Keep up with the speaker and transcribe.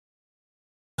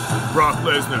Brock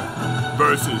Lesnar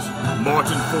versus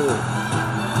Martyn Ford.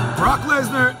 Brock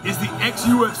Lesnar is the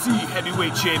ex-UFC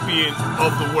heavyweight champion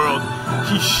of the world.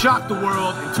 He shocked the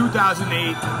world in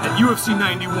 2008 at UFC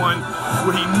 91,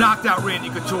 where he knocked out Randy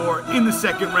Couture in the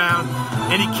second round.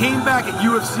 And he came back at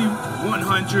UFC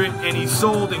 100 and he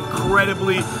sold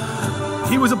incredibly.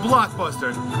 He was a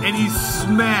blockbuster, and he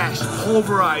smashed,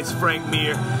 pulverized Frank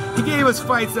Mir. He gave us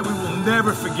fights that we will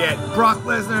never forget. Brock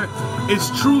Lesnar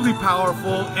is truly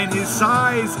powerful, and his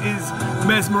size is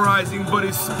mesmerizing, but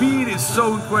his speed is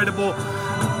so incredible.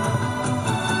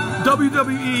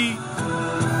 WWE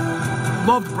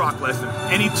loved Brock Lesnar,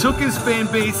 and he took his fan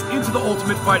base into the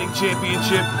Ultimate Fighting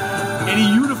Championship, and he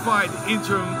unified the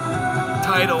interim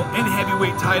title and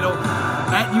heavyweight title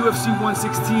at UFC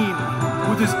 116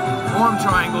 with his arm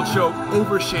triangle choke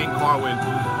over Shane Carwin.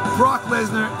 Brock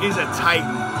Lesnar is a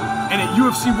titan, and at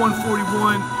UFC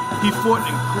 141 he fought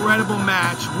an incredible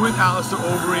match with Alistair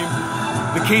Overeem,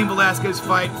 the Cain Velasquez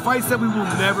fight, fights that we will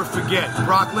never forget.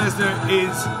 Brock Lesnar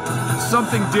is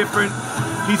something different.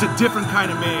 He's a different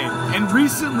kind of man. And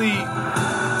recently,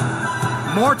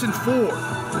 Martyn Ford,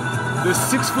 the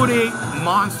 6'8"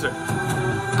 monster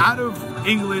out of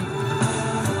England,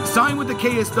 signed with the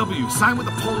KSW, signed with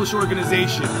the Polish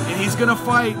organization, and he's gonna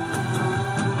fight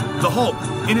the Hulk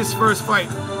in his first fight.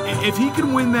 If he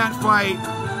can win that fight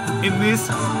in this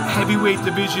heavyweight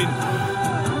division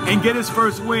and get his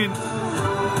first win,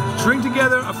 string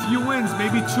together a few wins,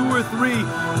 maybe 2 or 3,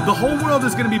 the whole world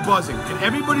is gonna be buzzing, and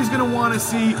everybody's gonna wanna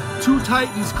see two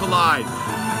titans collide.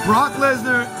 Brock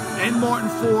Lesnar and Martyn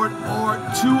Ford are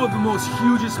two of the most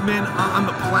hugest men on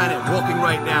the planet walking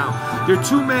right now. They're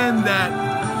two men that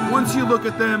once you look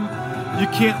at them, you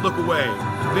can't look away.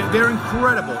 They're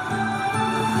incredible.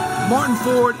 Martyn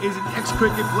Ford is an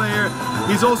ex-cricket player.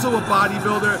 He's also a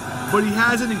bodybuilder, but he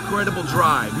has an incredible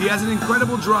drive. He has an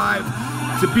incredible drive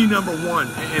to be #1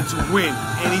 and to win.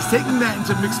 And he's taking that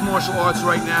into mixed martial arts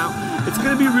right now. It's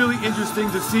going to be really interesting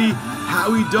to see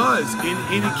how he does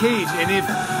in a cage, and if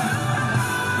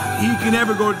he can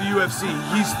ever go to the UFC.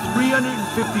 He's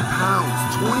 350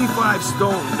 pounds, 25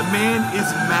 stone. The man is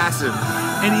massive,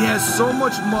 and he has so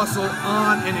much muscle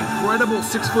on an incredible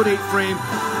 6'8" frame.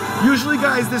 Usually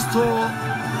guys this tall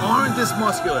aren't this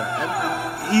muscular.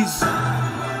 He's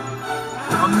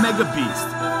a mega beast.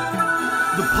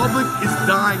 The public is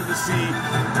dying to see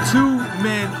two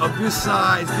men of this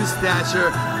size, this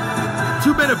stature,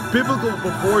 two men of biblical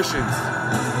proportions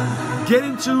get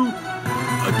into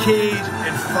a cage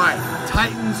and fight.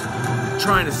 Titans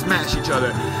trying to smash each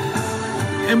other.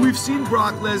 And we've seen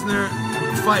Brock Lesnar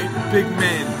fight big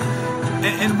men.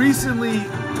 And recently,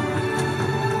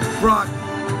 Brock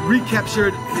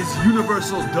recaptured his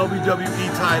Universal WWE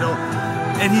title,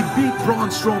 and he beat Braun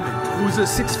Strowman, who's a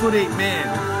 6'8" man.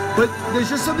 But there's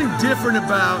just something different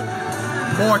about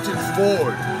Martyn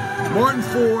Ford. Martyn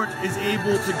Ford is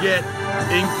able to get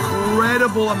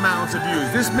incredible amounts of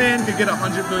views. This man could get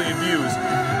 100 million views.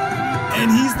 And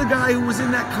he's the guy who was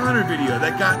in that Conor video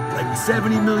that got like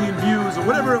 70 million views or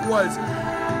whatever it was.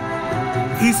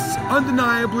 He's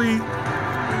undeniably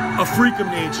a freak of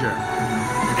nature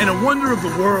and a wonder of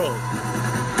the world.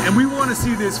 And we want to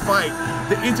see this fight.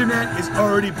 The internet is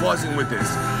already buzzing with this.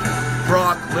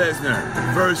 Brock Lesnar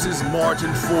versus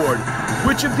Martyn Ford.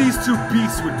 Which of these two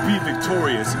beasts would be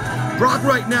victorious? Brock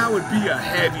right now would be a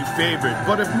heavy favorite,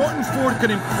 but if Martyn Ford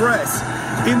could impress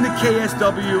in the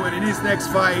KSW and in his next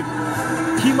fight,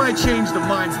 he might change the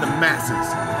minds of the masses.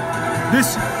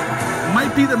 This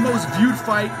might be the most viewed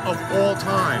fight of all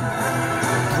time.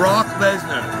 Brock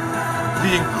Lesnar,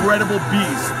 the incredible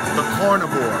beast, the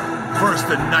carnivore, versus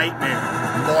the nightmare,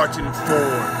 Martyn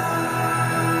Ford.